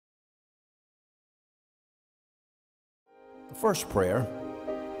The first prayer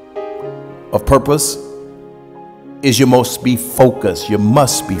of purpose is you must be focused. You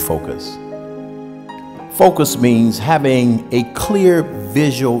must be focused. Focus means having a clear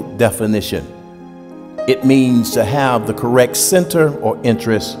visual definition. It means to have the correct center or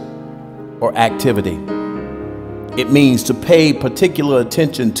interest or activity. It means to pay particular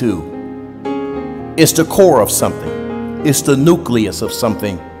attention to. It's the core of something. It's the nucleus of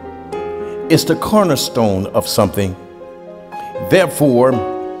something. It's the cornerstone of something. Therefore,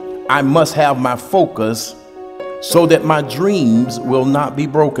 I must have my focus so that my dreams will not be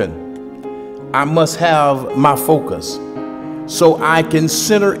broken. I must have my focus so I can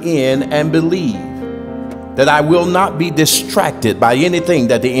center in and believe that I will not be distracted by anything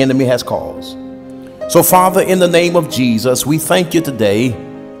that the enemy has caused. So, Father, in the name of Jesus, we thank you today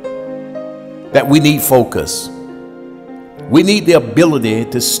that we need focus. We need the ability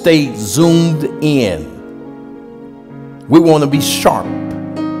to stay zoomed in. We want to be sharp.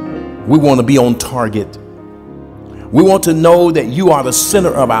 We want to be on target. We want to know that you are the center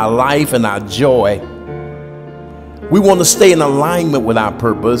of our life and our joy. We want to stay in alignment with our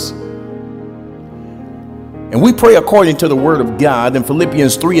purpose. And we pray according to the word of God in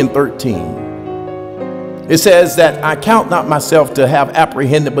Philippians 3:13. It says that I count not myself to have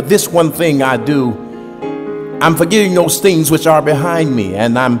apprehended, but this one thing I do, I'm forgetting those things which are behind me,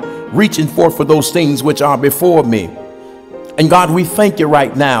 and I'm reaching forth for those things which are before me. And God, we thank you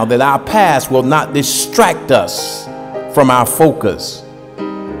right now that our past will not distract us from our focus.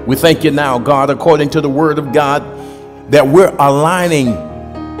 We thank you now, God, according to the word of God, that we're aligning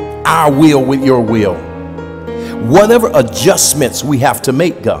our will with your will. Whatever adjustments we have to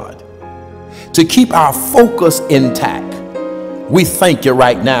make, God, to keep our focus intact, we thank you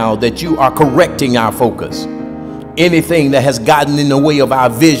right now that you are correcting our focus. Anything that has gotten in the way of our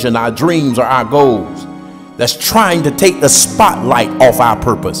vision, our dreams, or our goals, that's trying to take the spotlight off our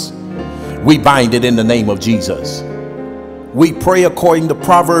purpose, we bind it in the name of Jesus. We pray according to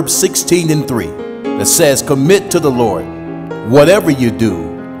Proverbs 16:3 that says, commit to the Lord whatever you do,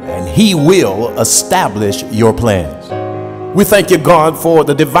 and he will establish your plans. We thank you, God, for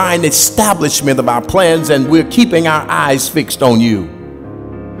the divine establishment of our plans, and we're keeping our eyes fixed on you.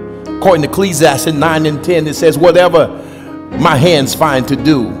 According to Ecclesiastes 9:10, it says, whatever my hands find to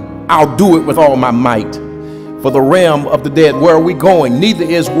do, I'll do it with all my might. For the realm of the dead, where are we going? Neither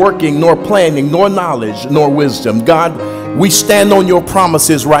is working, nor planning, nor knowledge, nor wisdom. God, we stand on your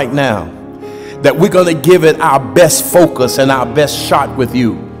promises right now that we're going to give it our best focus and our best shot with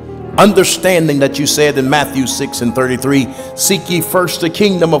you. Understanding that you said in Matthew 6:33, seek ye first the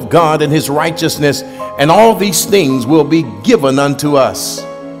kingdom of God and his righteousness, and all these things will be given unto us.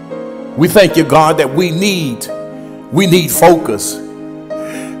 We thank you, God, that we need focus.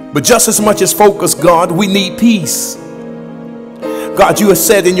 But just as much as focus, God, we need peace. God, you have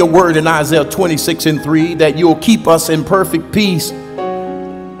said in your word in Isaiah 26:3 that you'll keep us in perfect peace,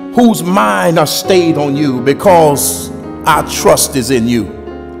 whose mind are stayed on you, because our trust is in you.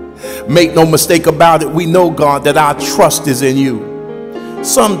 Make no mistake about it, we know, God, that our trust is in you.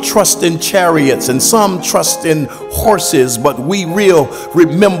 Some trust in chariots and some trust in horses, but we will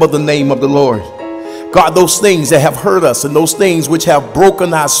remember the name of the Lord. God, those things that have hurt us, and those things which have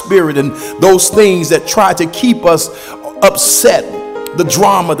broken our spirit, and those things that try to keep us upset, the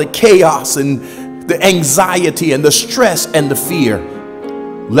drama, the chaos, and the anxiety, and the stress, and the fear,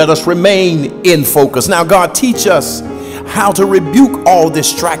 let us remain in focus. Now, God, teach us how to rebuke all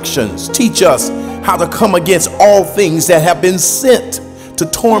distractions. Teach us how to come against all things that have been sent to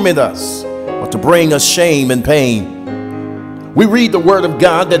torment us or to bring us shame and pain. We read the word of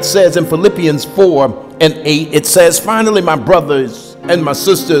God that says in Philippians 4:8, it says, finally, my brothers and my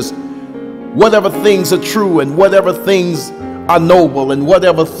sisters, whatever things are true, and whatever things are noble, and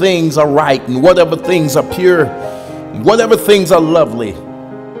whatever things are right, and whatever things are pure, whatever things are lovely,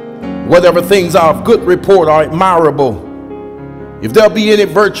 whatever things are of good report, are admirable, if there'll be any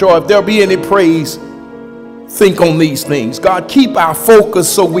virtue, or if there'll be any praise, think on these things. God, keep our focus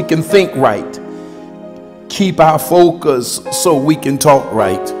so we can think right. Keep our focus so we can talk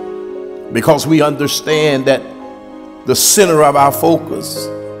right, because we understand that the center of our focus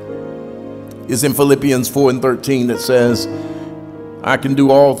is in Philippians 4:13 that says, I can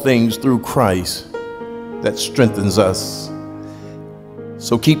do all things through Christ that strengthens us.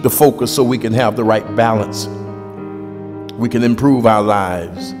 So keep the focus so we can have the right balance. We can improve our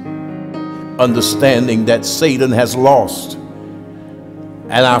lives, understanding that Satan has lost,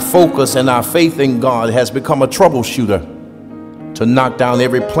 and our focus and our faith in God has become a troubleshooter to knock down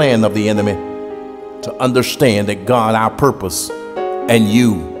every plan of the enemy, to understand that God, our purpose, and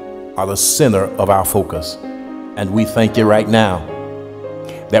you are the center of our focus. And we thank you right now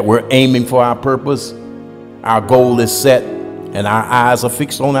that we're aiming for our purpose. Our goal is set and our eyes are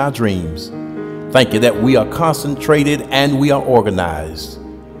fixed on our dreams. Thank you that we are concentrated and we are organized.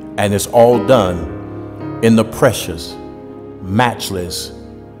 And it's all done in the precious, matchless,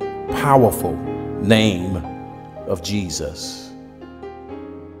 powerful name of Jesus.